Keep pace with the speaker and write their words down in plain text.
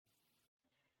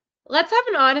Let's have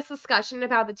an honest discussion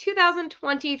about the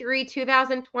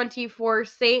 2023-2024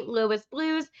 St. Louis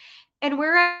Blues and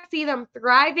where I see them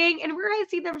thriving and where I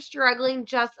see them struggling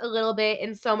just a little bit,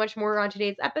 and so much more on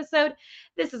today's episode.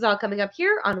 This is all coming up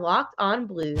here on Locked On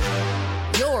Blues.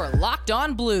 You're Locked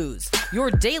On Blues,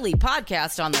 your daily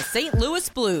podcast on the St. Louis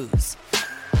Blues.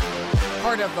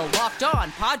 Part of the Locked On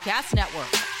Podcast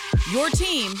Network, your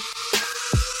team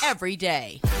every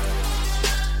day.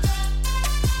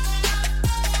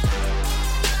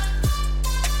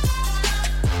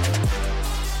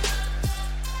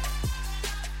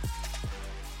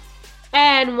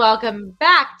 And welcome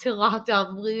back to Locked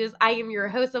On Blues. I am your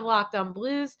host of Locked On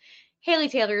Blues, Haley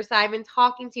Taylor Simon,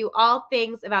 talking to you all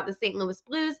things about the St. Louis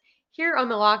Blues here on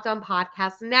the Locked On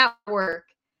Podcast Network.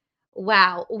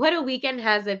 Wow, what a weekend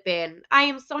has it been. I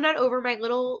am so not over my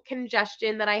little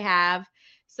congestion that I have.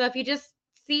 So if you just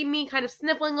see me kind of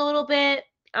sniffling a little bit,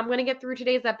 I'm going to get through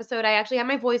today's episode. I actually have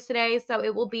my voice today, so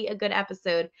it will be a good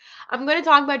episode. I'm going to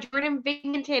talk about Jordan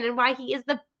Binnington and why he is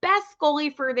the best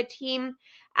goalie for the team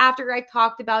after I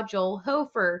talked about Joel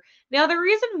Hofer. Now, the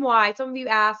reason why some of you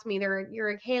asked me,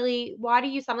 you're like, Haley, why do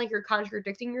you sound like you're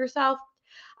contradicting yourself?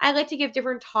 I like to give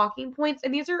different talking points,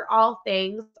 and these are all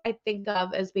things I think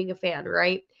of as being a fan,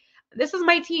 right? This is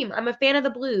my team. I'm a fan of the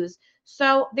Blues.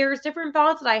 So there's different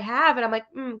thoughts that I have, and I'm like,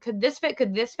 could this fit?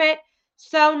 Could this fit?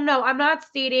 So no, I'm not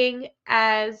stating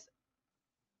as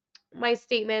my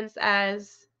statements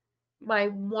as my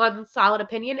one solid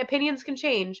opinion. Opinions can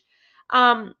change.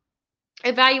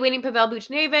 Evaluating Pavel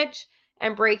Buchnevich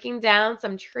and breaking down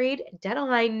some trade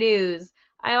deadline news.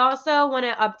 I also want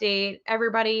to update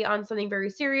everybody on something very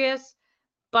serious,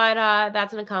 but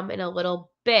that's going to come in a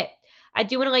little bit. I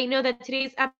do want to let you know that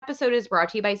today's episode is brought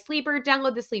to you by Sleeper.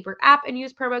 Download the Sleeper app and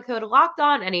use promo code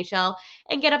LOCKEDONNHL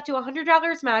and get up to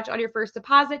 $100 match on your first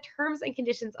deposit. Terms and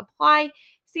conditions apply.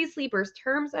 See Sleeper's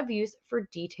terms of use for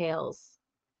details.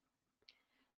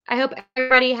 I hope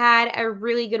everybody had a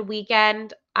really good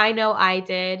weekend. I know I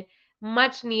did.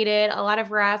 Much needed, a lot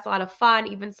of rest, a lot of fun,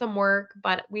 even some work,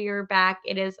 but we are back.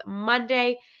 It is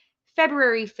Monday,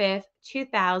 February 5th,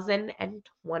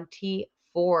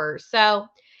 2024. So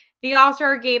the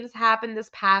All-Star Games happened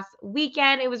this past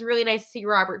weekend. It was really nice to see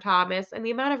Robert Thomas and the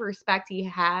amount of respect he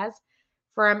has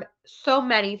from so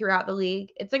many throughout the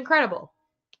league. It's incredible.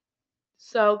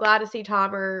 So glad to see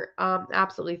Tomer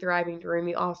absolutely thriving during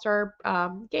the All-Star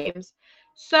games.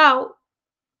 So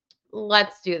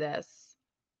let's do this.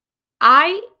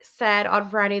 I said on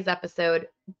Friday's episode,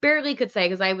 barely could say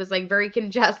because I was like very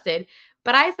congested,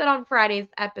 but I said on Friday's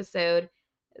episode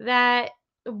that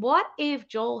what if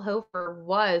Joel Hofer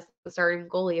was the starting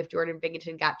goalie if Jordan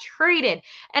Binnington got traded?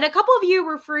 And a couple of you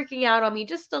were freaking out on me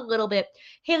just a little bit.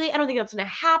 Haley, I don't think that's going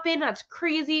to happen. That's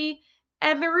crazy.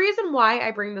 And the reason why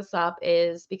I bring this up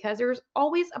is because there's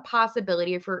always a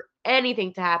possibility for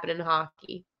anything to happen in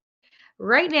hockey.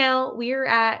 Right now, we are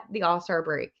at the All-Star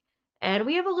break, and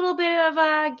we have a little bit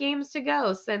of games to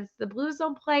go since the Blues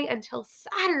don't play until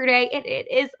Saturday, and it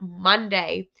is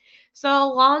Monday. So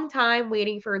a long time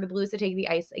waiting for the Blues to take the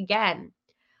ice again.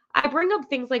 I bring up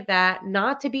things like that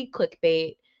not to be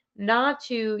clickbait, not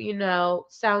to,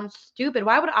 sound stupid.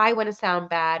 Why would I want to sound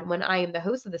bad when I am the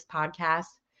host of this podcast?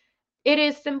 It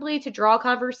is simply to draw a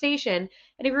conversation.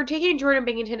 And if you're taking Jordan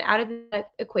Binnington out of the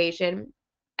equation,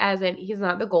 as in he's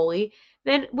not the goalie,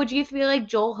 then would you feel like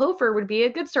Joel Hofer would be a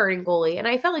good starting goalie? And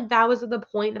I felt like that was the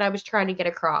point that I was trying to get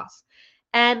across.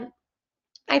 And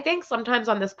I think sometimes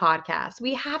on this podcast,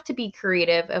 we have to be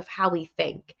creative of how we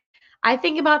think. I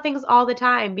think about things all the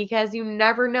time because you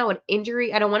never know an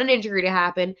injury. I don't want an injury to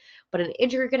happen, but an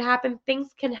injury could happen. Things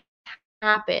can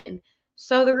happen.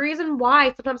 So the reason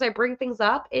why sometimes I bring things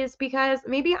up is because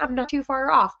maybe I'm not too far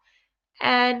off.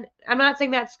 And I'm not saying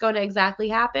that's going to exactly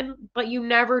happen, but you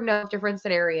never know different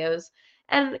scenarios.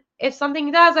 And if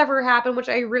something does ever happen, which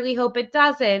I really hope it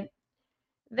doesn't,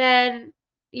 then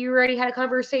you already had a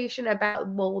conversation about,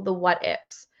 well, the what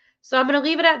ifs. So I'm going to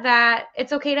leave it at that.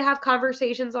 It's okay to have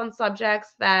conversations on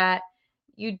subjects that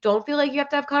you don't feel like you have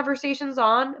to have conversations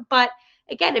on. But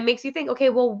again, it makes you think, okay,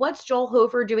 well, what's Joel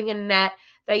Hofer doing in net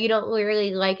that you don't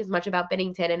really like as much about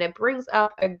Binnington? And it brings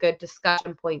up a good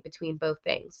discussion point between both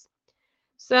things.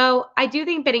 So I do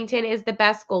think Binnington is the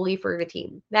best goalie for the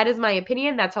team. That is my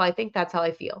opinion. That's how I think. That's how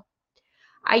I feel.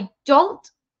 I don't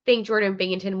think Jordan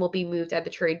Binnington will be moved at the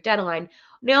trade deadline.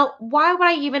 Now, why would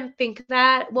I even think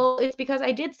that? Well, it's because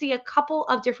I did see a couple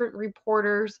of different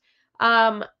reporters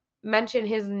mention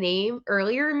his name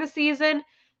earlier in the season.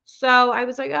 So I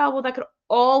was like, oh, well, that could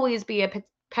always be a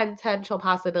potential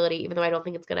possibility, even though I don't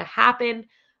think it's going to happen.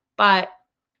 But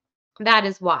That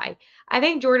is why. I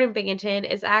think Jordan Binghamton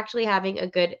is actually having a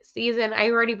good season. I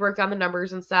already broke down the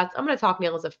numbers and stats. I'm going to talk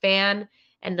now as a fan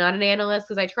and not an analyst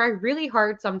because I try really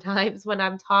hard sometimes when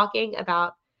I'm talking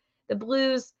about the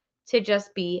Blues to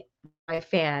just be my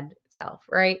fan self,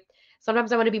 right?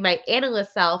 Sometimes I want to be my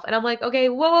analyst self, and I'm like, okay,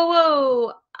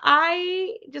 whoa.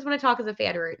 I just want to talk as a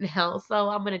fan right now, so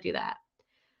I'm going to do that.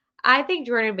 I think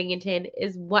Jordan Binghamton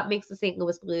is what makes the St.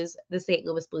 Louis Blues the St.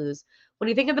 Louis Blues. When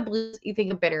you think of the Blues, you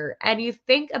think of Bitter, and you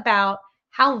think about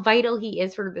how vital he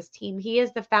is for this team. He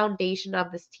is the foundation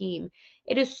of this team.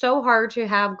 It is so hard to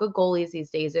have good goalies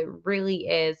these days. It really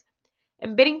is.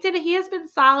 And Binnington, he has been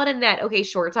solid in net. Okay,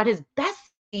 sure, it's not his best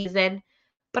season,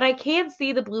 but I can't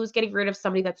see the Blues getting rid of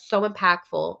somebody that's so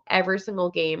impactful every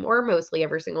single game, or mostly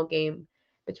every single game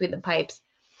between the pipes.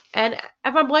 And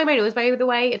if I'm blowing my nose, by the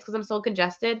way, it's because I'm still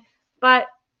congested. But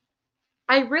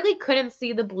I really couldn't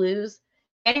see the Blues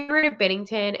getting rid of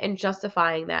Binnington and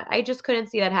justifying that. I just couldn't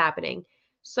see that happening.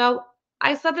 So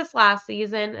I said this last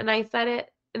season, and I said it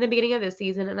in the beginning of this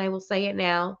season, and I will say it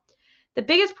now. The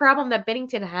biggest problem that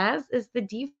Binnington has is the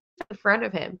defense in front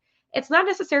of him. It's not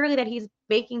necessarily that he's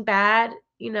making bad,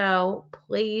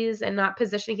 plays and not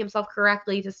positioning himself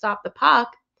correctly to stop the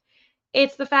puck.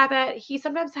 It's the fact that he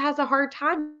sometimes has a hard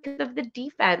time because of the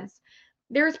defense.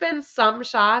 There's been some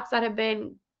shots that have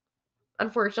been,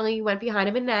 unfortunately, went behind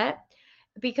him in net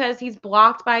because he's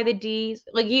blocked by the D's.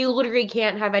 Like, he literally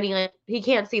can't have any, he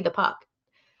can't see the puck.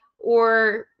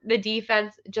 Or the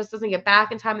defense just doesn't get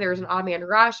back in time. There's an odd man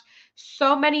rush.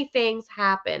 So many things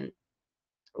happen,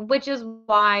 which is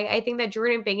why I think that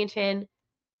Jordan Binghamton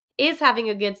is having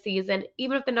a good season.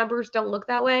 Even if the numbers don't look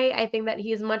that way, I think that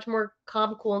he is much more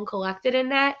calm, cool, and collected in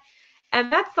that.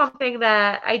 And that's something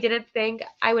that I didn't think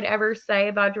I would ever say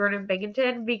about Jordan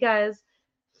Binghamton, because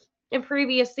in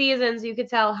previous seasons, you could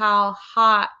tell how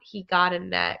hot he got in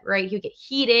net, right? He would get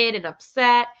heated and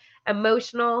upset,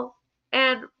 emotional.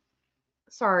 And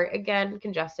sorry, again,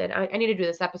 congested. I need to do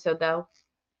this episode, though.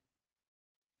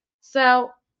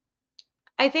 So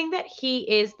I think that he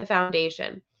is the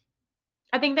foundation.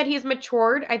 I think that he's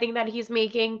matured. I think that he's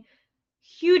making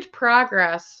huge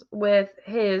progress with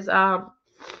his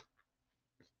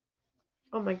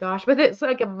oh my gosh, with his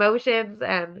like emotions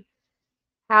and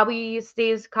how he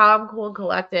stays calm, cool, and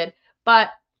collected. But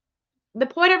the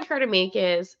point I'm trying to make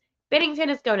is Binnington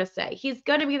is going to stay. He's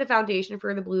going to be the foundation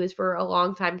for the Blues for a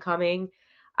long time coming.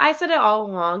 I said it all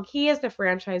along. He is the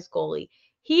franchise goalie.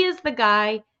 He is the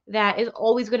guy that is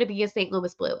always going to be a St.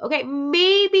 Louis Blue. Okay,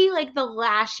 maybe like the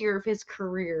last year of his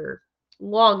career,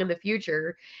 long in the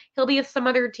future, he'll be with some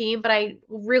other team, but I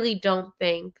really don't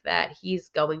think that he's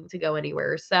going to go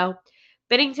anywhere. So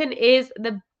Binnington is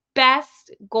the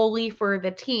best goalie for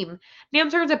the team. Now,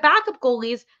 in terms of backup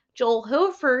goalies, Joel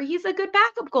Hofer, he's a good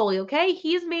backup goalie, okay?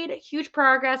 He's made huge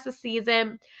progress this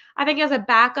season. I think as a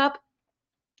backup,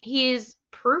 he's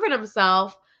proven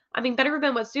himself. I mean, better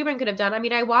than what Subban could have done. I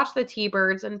mean, I watched the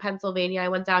T-Birds in Pennsylvania. I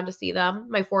went down to see them,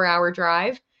 my 4-hour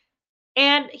drive.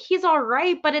 And he's all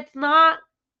right, but it's not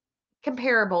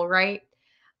comparable, right?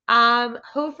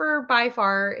 Hofer by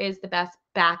far is the best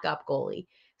backup goalie.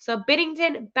 So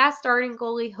Binnington, best starting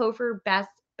goalie. Hofer, best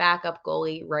backup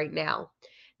goalie right now.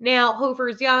 Now,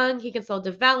 Hofer's young. He can still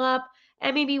develop.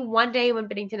 And maybe one day when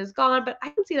Binnington is gone, but I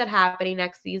can see that happening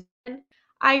next season.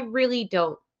 I really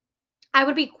don't. I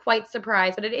would be quite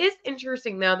surprised. But it is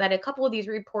interesting, though, that a couple of these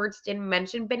reports didn't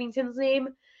mention Binnington's name.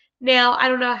 Now, I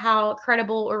don't know how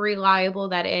credible or reliable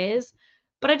that is.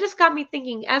 But it just got me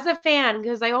thinking as a fan,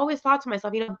 because I always thought to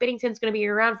myself, Binnington's going to be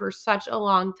around for such a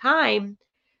long time.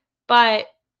 But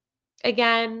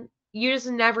again, you just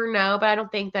never know. But I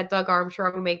don't think that Doug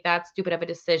Armstrong would make that stupid of a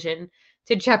decision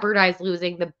to jeopardize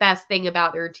losing the best thing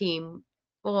about their team.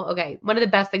 Well, okay, one of the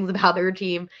best things about their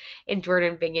team in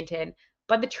Jordan Binghamton.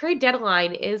 But the trade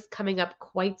deadline is coming up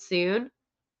quite soon,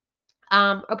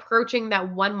 approaching that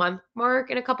 1 month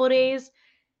mark in a couple of days.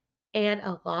 And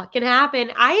a lot can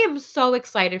happen. I am so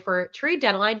excited for it. Trade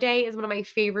deadline day is one of my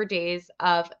favorite days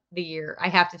of the year, I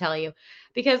have to tell you.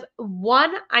 Because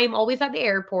one, I'm always at the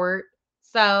airport.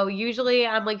 So usually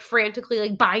I'm like frantically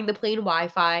like buying the plane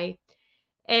Wi-Fi.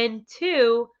 And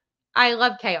two, I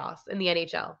love chaos in the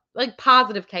NHL. Like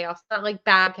positive chaos, not like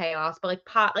bad chaos, but like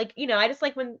I just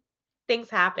like when things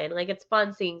happen. Like it's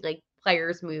fun seeing like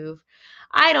players move.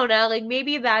 I don't know, like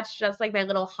maybe that's just like my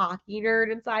little hockey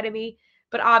nerd inside of me.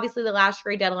 But obviously the last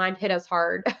trade deadline hit us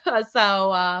hard.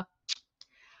 So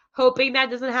hoping that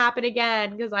doesn't happen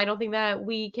again, because I don't think that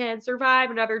we can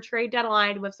survive another trade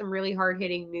deadline with some really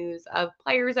hard-hitting news of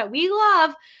players that we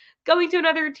love going to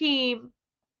another team.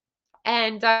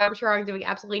 and Doug Armstrong doing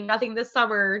absolutely nothing this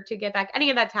summer to get back any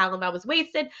of that talent that was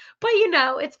wasted. But,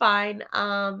 it's fine.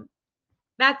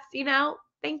 That's,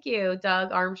 thank you,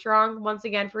 Doug Armstrong, once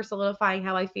again for solidifying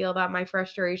how I feel about my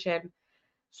frustration.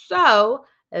 So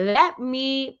let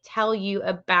me tell you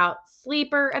about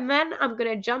Sleeper, and then I'm going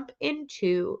to jump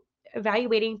into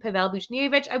evaluating Pavel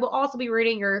Buchnevich. I will also be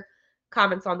reading your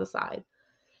comments on the side.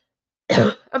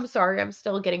 I'm sorry, I'm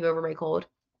still getting over my cold.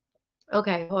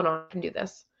 Okay, hold on, I can do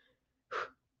this.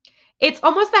 It's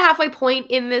almost the halfway point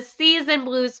in this season,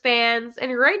 Blues fans,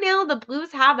 and right now the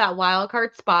Blues have that wild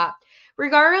card spot.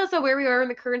 Regardless of where we are in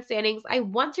the current standings, I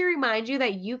want to remind you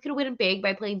that you can win big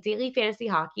by playing daily fantasy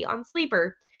hockey on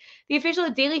Sleeper, the official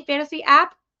daily fantasy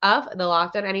app of the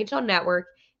Locked On NHL Network.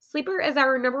 Sleeper is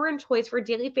our number one choice for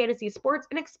daily fantasy sports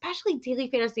and especially daily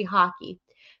fantasy hockey.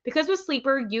 Because with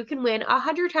Sleeper, you can win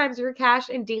 100 times your cash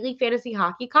in daily fantasy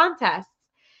hockey contests.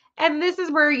 And this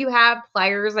is where you have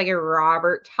players like a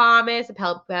Robert Thomas, a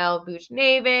Pavel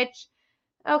Buchnevich.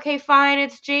 Okay, fine,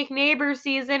 it's Jake Neighbors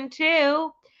season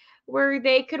 2, where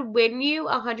they could win you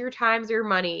 100 times your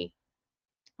money.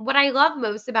 What I love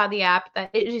most about the app that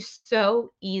it is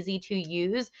so easy to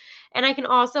use, and I can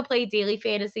also play daily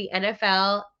fantasy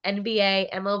NFL,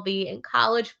 NBA, MLB, and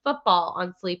college football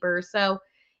on Sleeper. So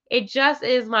it just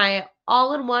is my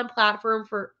all-in-one platform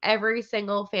for every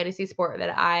single fantasy sport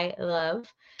that I love.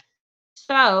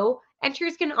 So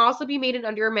entries can also be made in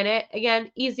under a minute.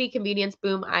 Again, easy, convenience,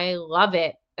 boom. I love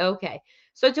it. Okay.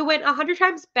 So to win 100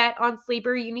 times bet on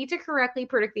Sleeper, you need to correctly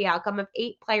predict the outcome of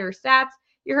 8 player stats.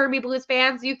 You heard me, Blues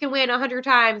fans. You can win 100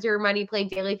 times your money playing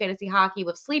daily fantasy hockey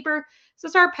with Sleeper. So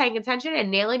start paying attention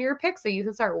and nailing your picks so you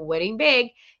can start winning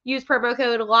big. Use promo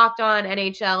code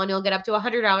LOCKEDONNHL and you'll get up to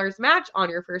 $100 match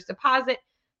on your first deposit.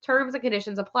 Terms and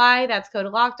conditions apply. That's code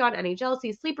LOCKEDONNHL.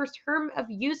 See Sleeper's term of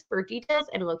use for details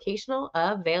and locational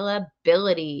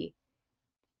availability.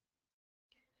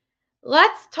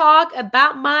 Let's talk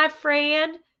about my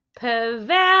friend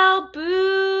Pavel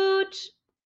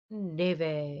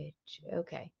Buchnevich.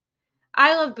 Okay.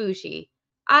 I love Bushi.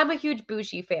 I'm a huge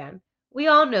Bushi fan. We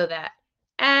all know that.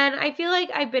 And I feel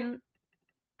like I don't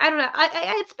know.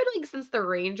 It's been like since the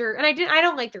Ranger, and I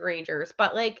don't like the Rangers,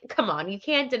 but like, come on, you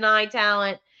can't deny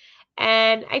talent.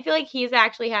 And I feel like he's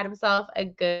actually had himself a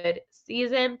good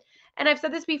season. And I've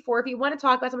said this before, if you want to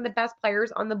talk about some of the best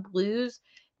players on the Blues,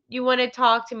 you want to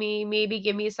talk to me, maybe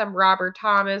give me some Robert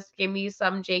Thomas, give me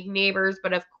some Jake Neighbors,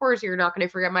 but of course you're not going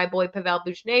to forget my boy Pavel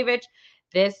Buchnevich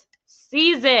this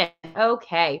season.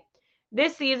 Okay.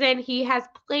 This season he has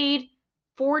played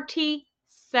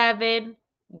 47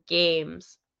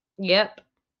 games. Yep.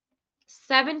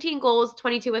 17 goals,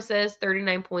 22 assists,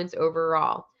 39 points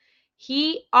overall.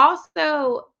 He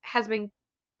also has been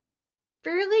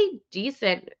fairly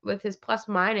decent with his plus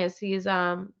minus. He's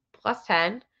plus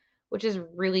 10, which is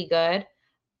really good.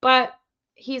 But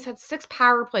he's had 6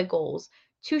 power play goals,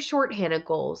 2 shorthanded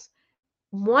goals,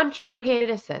 1 shorthanded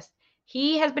assist.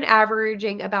 He has been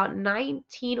averaging about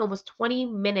 19, almost 20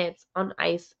 minutes on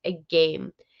ice a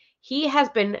game. He has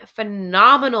been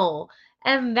phenomenal.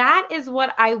 And that is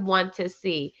what I want to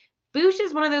see. Bush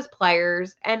is one of those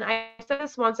players, and I said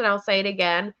this once and I'll say it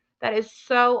again, that is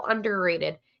so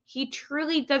underrated. He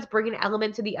truly does bring an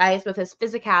element to the ice with his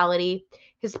physicality,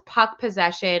 his puck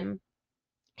possession,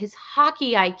 his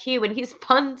hockey IQ, and he's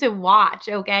fun to watch,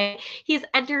 okay? He's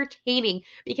entertaining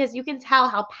because you can tell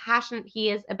how passionate he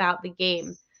is about the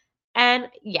game. And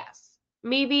yes,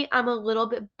 maybe I'm a little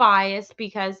bit biased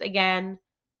because, again,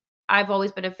 I've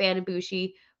always been a fan of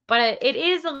Bushi, but it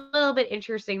is a little bit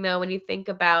interesting, though, when you think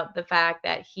about the fact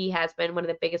that he has been one of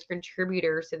the biggest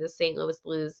contributors to the St. Louis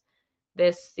Blues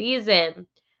this season.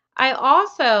 I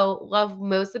also love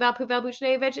most about Pavel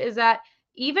Buchnevich is that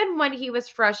even when he was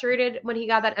frustrated when he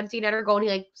got that empty netter goal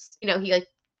and he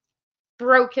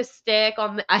broke his stick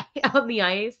on the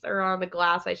ice or on the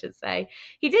glass, I should say.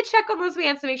 He did check on those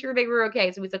fans to make sure they were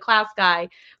okay. So he's a class guy,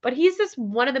 but he's just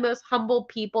one of the most humble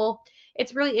people.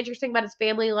 It's really interesting about his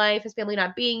family life, his family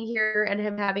not being here and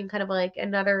him having kind of like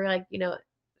another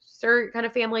sir kind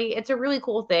of family. It's a really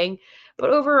cool thing, but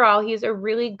overall he's a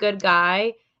really good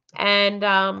guy. And,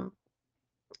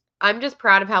 I'm just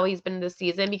proud of how he's been this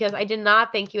season because I did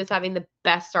not think he was having the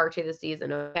best start to the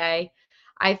season, okay?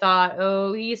 I thought,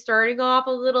 oh, he's starting off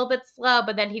a little bit slow,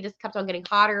 but then he just kept on getting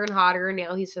hotter and hotter, and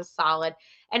now he's just solid.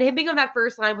 And him being on that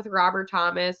first line with Robert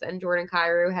Thomas and Jordan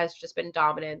Kyrou has just been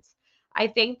dominance. I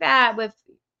think that with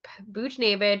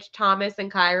Buchnevich, Thomas,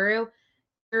 and Kyrou,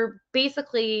 you're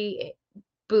basically,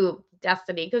 boom,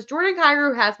 destiny. Because Jordan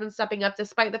Kyrou has been stepping up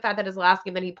despite the fact that his last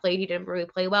game that he played, he didn't really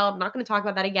play well. I'm not going to talk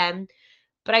about that again.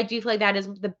 But I do feel like that is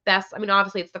the best. I mean,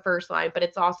 obviously it's the first line, but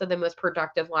it's also the most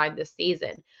productive line this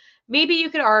season. Maybe you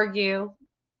could argue.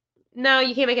 No,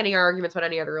 you can't make any arguments about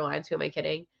any other lines. Who am I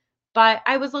kidding? But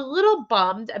I was a little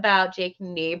bummed about Jake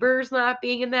Neighbors not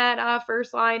being in that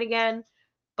first line again.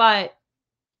 But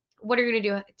what are you going to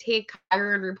do? Take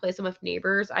Kyrou and replace him with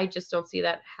Neighbors? I just don't see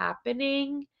that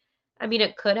happening. I mean,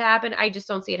 it could happen. I just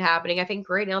don't see it happening. I think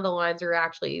right now the lines are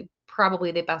actually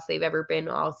probably the best they've ever been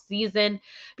all season.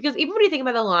 Because even when you think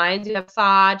about the lines, you have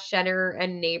Saad, Schenner,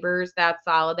 and Neighbors. That's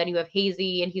solid. Then you have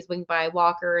Hazy, and he's winged by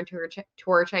Walker and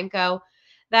Torchenko.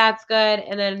 That's good.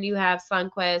 And then you have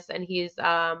Sundqvist, and he's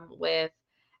with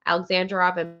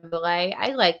Alexandrov and Blais.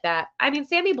 I like that. I mean,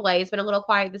 Sammy Blais has been a little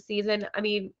quiet this season. I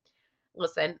mean,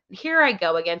 listen, here I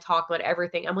go again talking about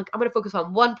everything. I'm like, I'm going to focus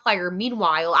on one player.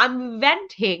 Meanwhile, I'm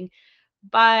venting.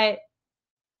 But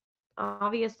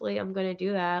obviously, I'm going to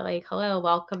do that. Like, hello,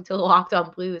 welcome to Locked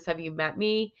On Blues. Have you met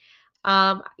me?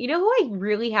 You know who I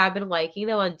really have been liking,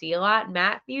 though, on D a lot?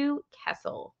 Matthew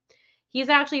Kessel. He's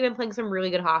actually been playing some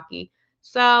really good hockey.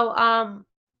 So,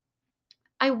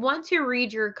 I want to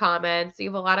read your comments. You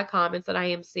have a lot of comments that I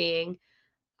am seeing.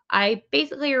 I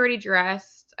basically already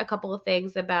addressed a couple of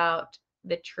things about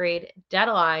the trade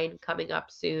deadline coming up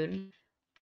soon.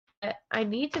 But I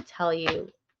need to tell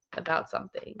you about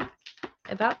something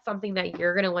that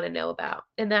you're going to want to know about,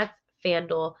 and that's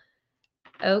FanDuel.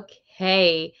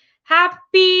 Okay.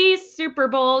 Happy Super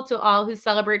Bowl to all who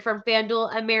celebrate from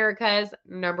FanDuel, America's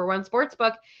 #1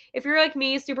 sportsbook. If you're like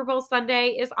me, Super Bowl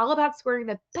Sunday is all about scoring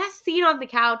the best seat on the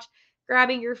couch,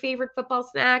 grabbing your favorite football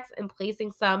snacks, and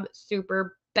placing some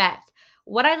super bets.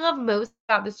 What I love most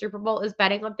about the Super Bowl is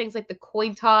betting on things like the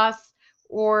coin toss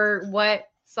or what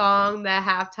song the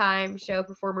halftime show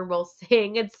performer will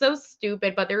sing. It's so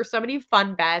stupid, but there are so many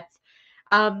fun bets.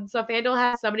 So FanDuel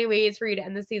has so many ways for you to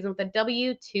end the season with a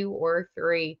W, 2, or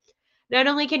 3. Not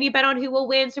only can you bet on who will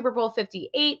win Super Bowl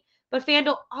 58, but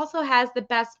FanDuel also has the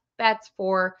best bets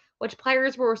for which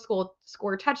players will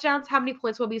score touchdowns, how many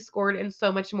points will be scored, and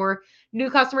so much more. New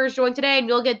customers join today, and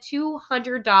you'll get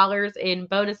 $200 in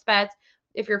bonus bets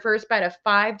if your first bet of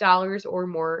 $5 or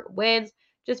more wins.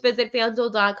 Just visit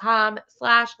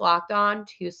FanDuel.com/lockedon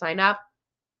to sign up.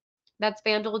 That's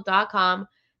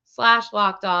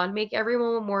FanDuel.com/lockedon. Make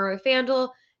everyone more with FanDuel,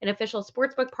 an official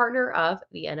sportsbook partner of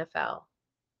the NFL.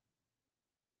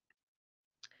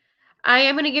 I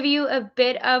am going to give you a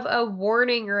bit of a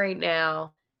warning right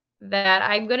now that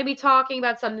I'm going to be talking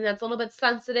about something that's a little bit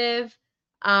sensitive.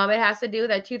 It has to do with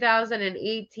that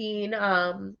 2018.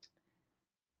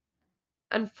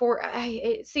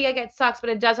 See, I get sucks,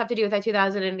 but it does have to do with that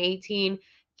 2018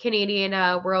 Canadian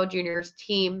World Juniors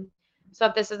team. So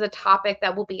if this is a topic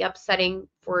that will be upsetting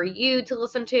for you to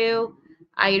listen to,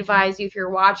 I advise you, if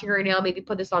you're watching right now, maybe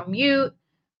put this on mute.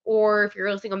 Or if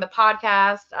you're listening on the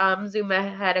podcast, zoom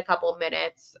ahead a couple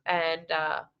minutes, and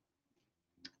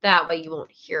that way you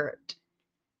won't hear it.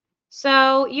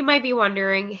 So you might be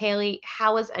wondering, Haley,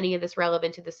 how is any of this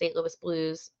relevant to the St. Louis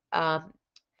Blues?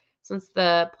 Since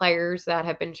the players that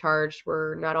have been charged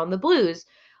were not on the Blues.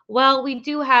 Well, we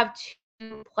do have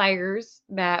 2 players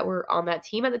that were on that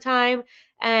team at the time.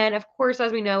 And of course,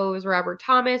 as we know, it was Robert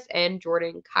Thomas and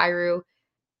Jordan Kyrou.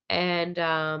 And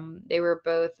they were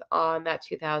both on that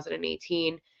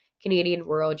 2018 Canadian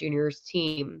World Juniors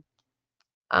team.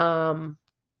 So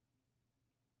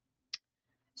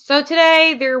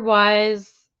today there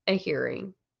was a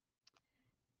hearing.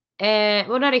 And,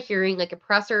 well, not a hearing, like a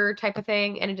presser type of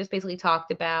thing. And it just basically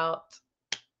talked about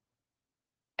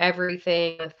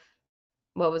everything with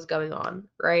what was going on,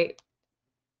 right?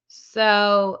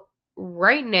 So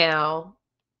right now,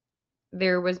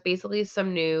 there was basically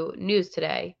some new news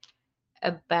today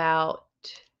about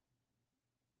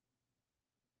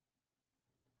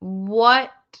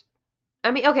what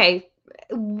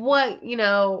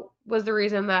was the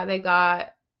reason that they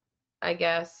got, I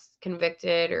guess,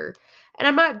 convicted, or, and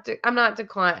I'm not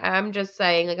declining. I'm just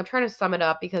saying, like, I'm trying to sum it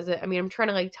up because I'm trying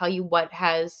to like tell you what it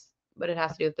has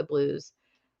to do with the Blues.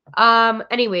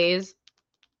 Anyways,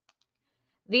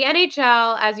 the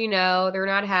NHL, as you know, they're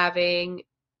not having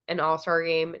an All-Star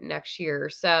game next year.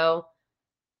 So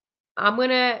I'm going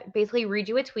to basically read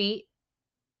you a tweet.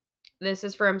 This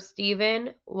is from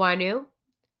Steven Wanu.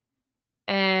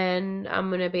 And I'm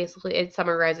going to basically, it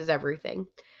summarizes everything.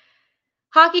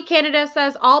 Hockey Canada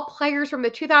says all players from the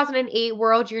 2008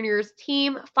 World Juniors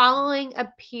team following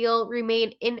appeal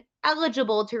remain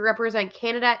ineligible to represent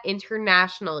Canada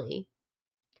internationally.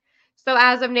 So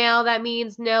as of now, that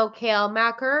means no Cale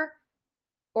Makar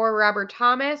or Robert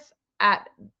Thomas at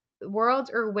Worlds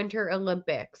or Winter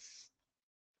Olympics.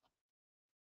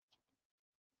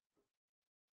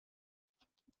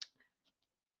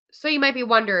 So you might be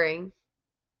wondering,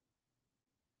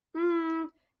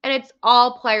 and it's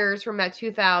all players from that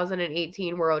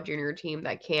 2018 World Junior team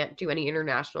that can't do any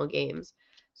international games.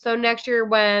 So next year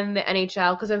when the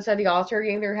NHL, because instead of the All-Star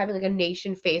game, they're having like a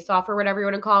nation face-off or whatever you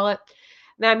want to call it.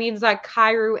 That means that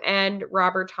Kyrou and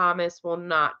Robert Thomas will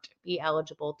not be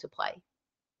eligible to play.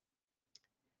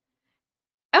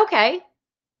 Okay.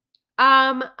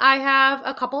 I have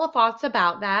a couple of thoughts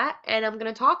about that, and I'm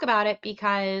going to talk about it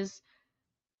because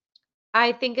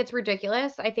I think it's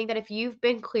ridiculous. I think that if you've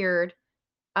been cleared,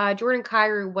 Jordan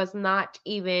Kyrou was not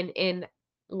even in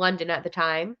London at the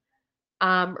time.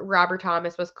 Robert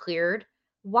Thomas was cleared.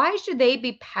 Why should they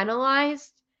be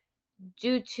penalized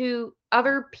due to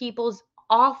other people's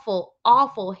awful,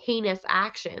 awful, heinous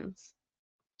actions?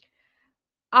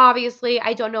 Obviously,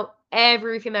 I don't know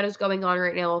everything that is going on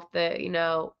right now with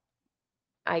the,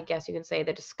 I guess you can say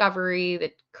the discovery,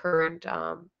 the current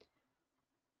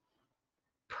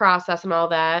process and all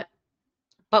that.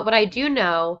 But what I do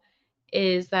know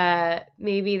is that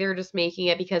maybe they're just making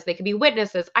it because they could be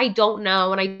witnesses. I don't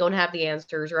know, and I don't have the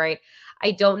answers, right?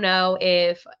 I don't know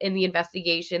if in the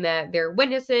investigation that they're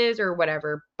witnesses or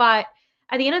whatever. But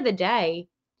at the end of the day,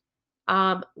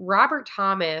 Robert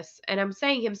Thomas, and I'm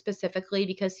saying him specifically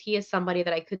because he is somebody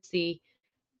that I could see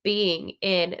being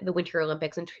in the Winter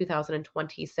Olympics in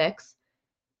 2026.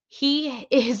 He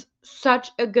is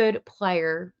such a good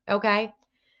player, okay?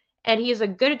 And he is a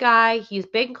good guy. He's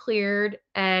been cleared.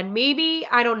 And maybe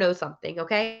I don't know something,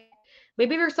 okay?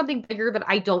 Maybe there's something bigger that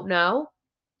I don't know.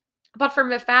 But from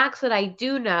the facts that I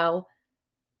do know,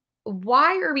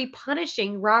 why are we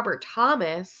punishing Robert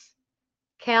Thomas,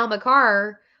 Cale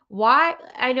Makar? Why?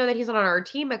 I know that he's not on our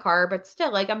team, Makar, but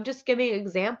still, like, I'm just giving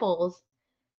examples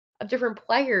of different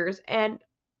players. And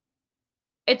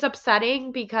it's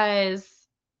upsetting because,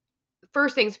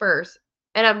 first things first,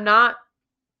 and I'm not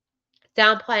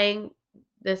downplaying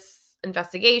this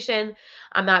investigation.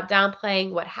 I'm not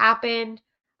downplaying what happened.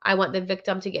 I want the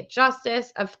victim to get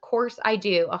justice. Of course I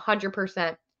do,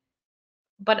 100%.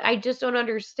 But I just don't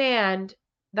understand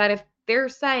that if they're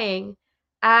saying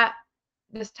at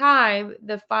this time,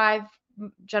 the 5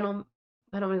 gentlemen,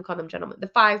 I don't even call them gentlemen, the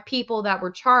 5 people that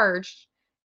were charged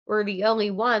were the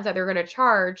only ones that they're going to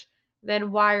charge,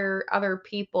 then why are other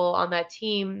people on that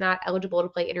team not eligible to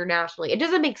play internationally? It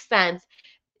doesn't make sense.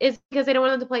 Is because they don't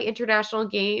want them to play international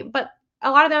game. But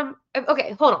a lot of them,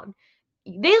 okay, hold on.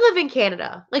 They live in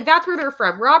Canada. Like, that's where they're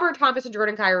from. Robert Thomas and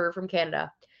Jordan Kyrou are from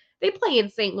Canada. They play in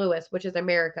St. Louis, which is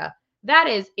America. That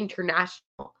is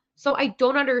international. So I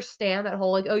don't understand that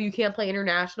whole, like, oh, you can't play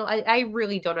international. I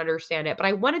really don't understand it. But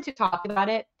I wanted to talk about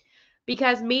it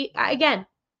because again,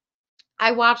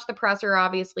 I watched the presser,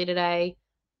 obviously, today.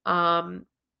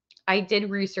 I did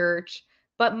research.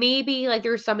 But maybe like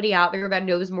there's somebody out there that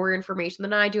knows more information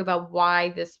than I do about why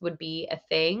this would be a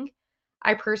thing.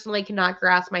 I personally cannot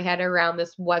grasp my head around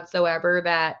this whatsoever,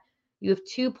 that you have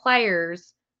 2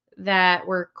 players that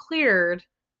were cleared,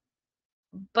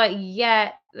 but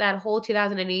yet that whole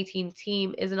 2018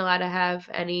 team isn't allowed to have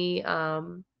any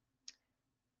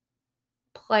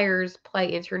players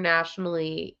play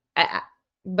internationally.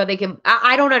 But they can,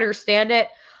 I don't understand it,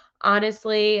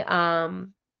 honestly.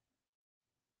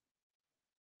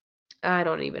 I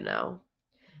don't even know.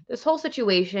 This whole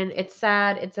situation, it's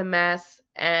sad, it's a mess,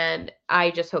 and I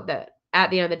just hope that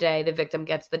at the end of the day, the victim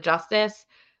gets the justice.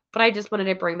 But I just wanted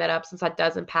to bring that up since that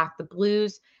does impact the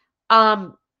Blues.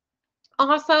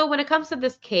 Also, when it comes to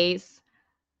this case,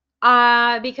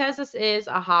 because this is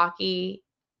a hockey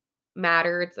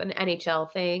matter, it's an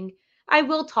NHL thing, I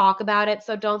will talk about it,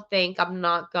 so don't think I'm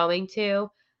not going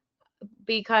to,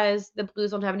 because the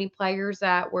Blues don't have any players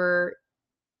that were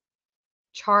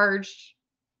charged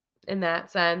in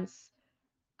that sense.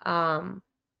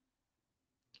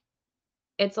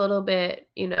 It's a little bit,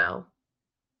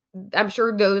 I'm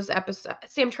sure those episodes,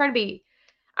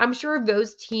 I'm sure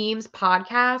those teams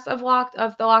podcasts of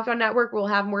the Locked On Network will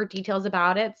have more details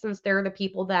about it since they're the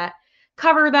people that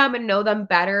cover them and know them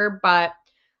better. But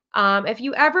if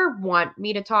you ever want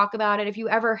me to talk about it, if you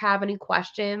ever have any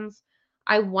questions,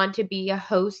 I want to be a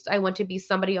host. I want to be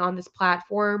somebody on this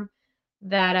platform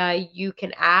that you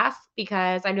can ask,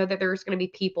 because I know that there's going to be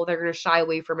people that are going to shy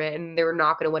away from it and they're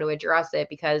not going to want to address it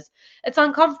because it's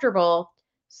uncomfortable.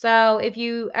 So if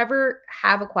you ever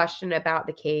have a question about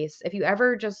the case, if you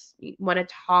ever just want to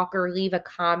talk or leave a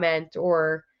comment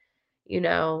or,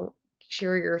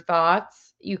 share your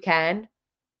thoughts, you can.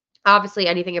 Obviously,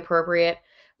 anything appropriate.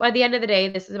 But at the end of the day,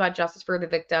 this is about justice for the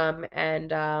victim.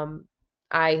 And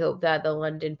I hope that the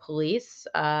London police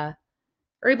are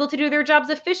able to do their jobs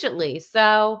efficiently.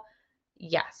 So,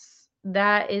 yes,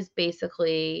 that is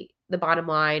basically the bottom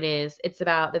line is it's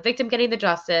about the victim getting the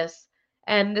justice.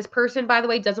 And this person, by the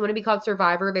way, doesn't want to be called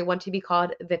survivor. They want to be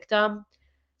called victim.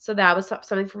 So that was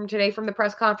something from today from the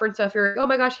press conference. So if you're, oh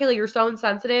my gosh, Haley, you're so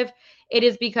insensitive, it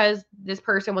is because this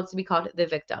person wants to be called the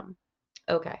victim.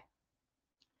 Okay.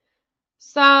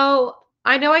 So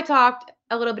I know I talked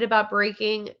a little bit about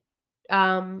breaking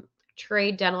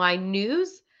trade deadline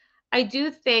news. I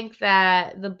do think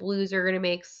that the Blues are going to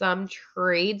make some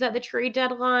trades at the trade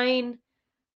deadline.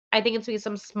 I think it's going to be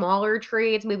some smaller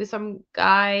trades, maybe some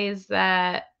guys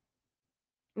that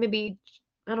maybe,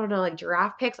 I don't know, like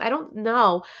draft picks. I don't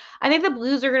know. I think the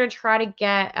Blues are going to try to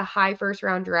get a high first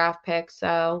round draft pick.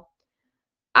 So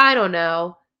I don't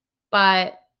know,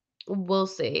 but we'll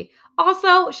see.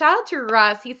 Also, shout out to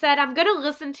Russ. He said, I'm going to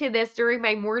listen to this during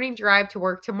my morning drive to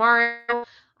work tomorrow.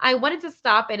 I wanted to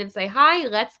stop in and say, hi,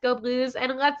 let's go Blues,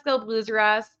 and let's go Blues,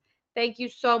 Russ. Thank you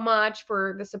so much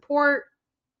for the support.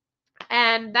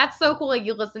 And that's so cool. Like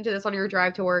you listen to this on your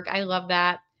drive to work. I love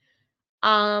that.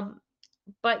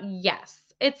 But yes,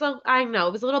 I know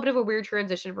it was a little bit of a weird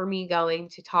transition for me going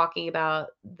to talking about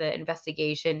the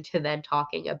investigation to then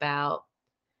talking about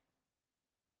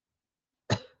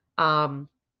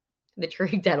the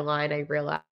trade deadline, I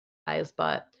realize,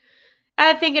 but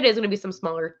I think it is going to be some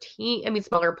smaller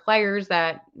smaller players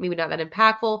that maybe not that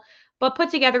impactful, but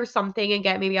put together something and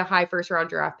get maybe a high first round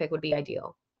draft pick would be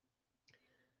ideal.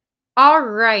 All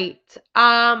right.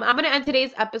 I'm going to end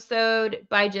today's episode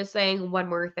by just saying one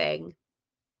more thing.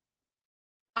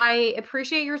 I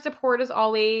appreciate your support as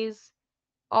always.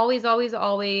 Always, always,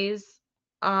 always.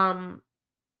 I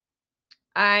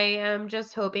am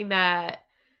just hoping that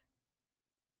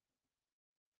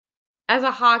as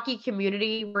a hockey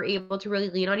community, we're able to really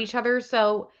lean on each other.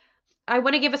 So I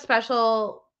want to give a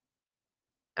special,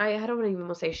 I don't even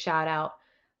want to say shout out,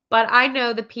 but I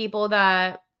know the people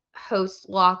that host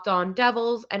Locked On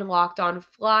Devils and Locked On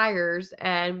Flyers.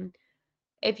 And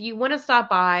if you want to stop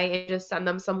by and just send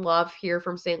them some love here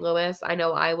from St. Louis, I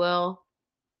know I will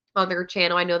on their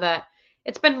channel. I know that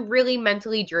it's been really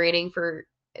mentally draining for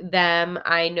them.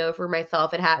 I know for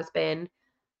myself it has been.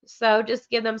 So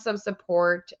just give them some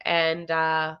support and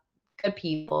good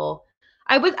people.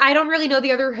 I don't really know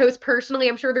the other hosts personally.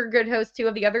 I'm sure they're good hosts too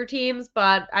of the other teams,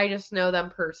 but I just know them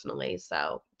personally.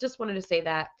 So just wanted to say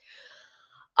that.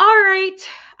 All right.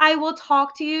 I will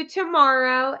talk to you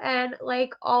tomorrow. And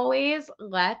like always,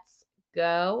 let's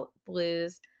go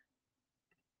Blues.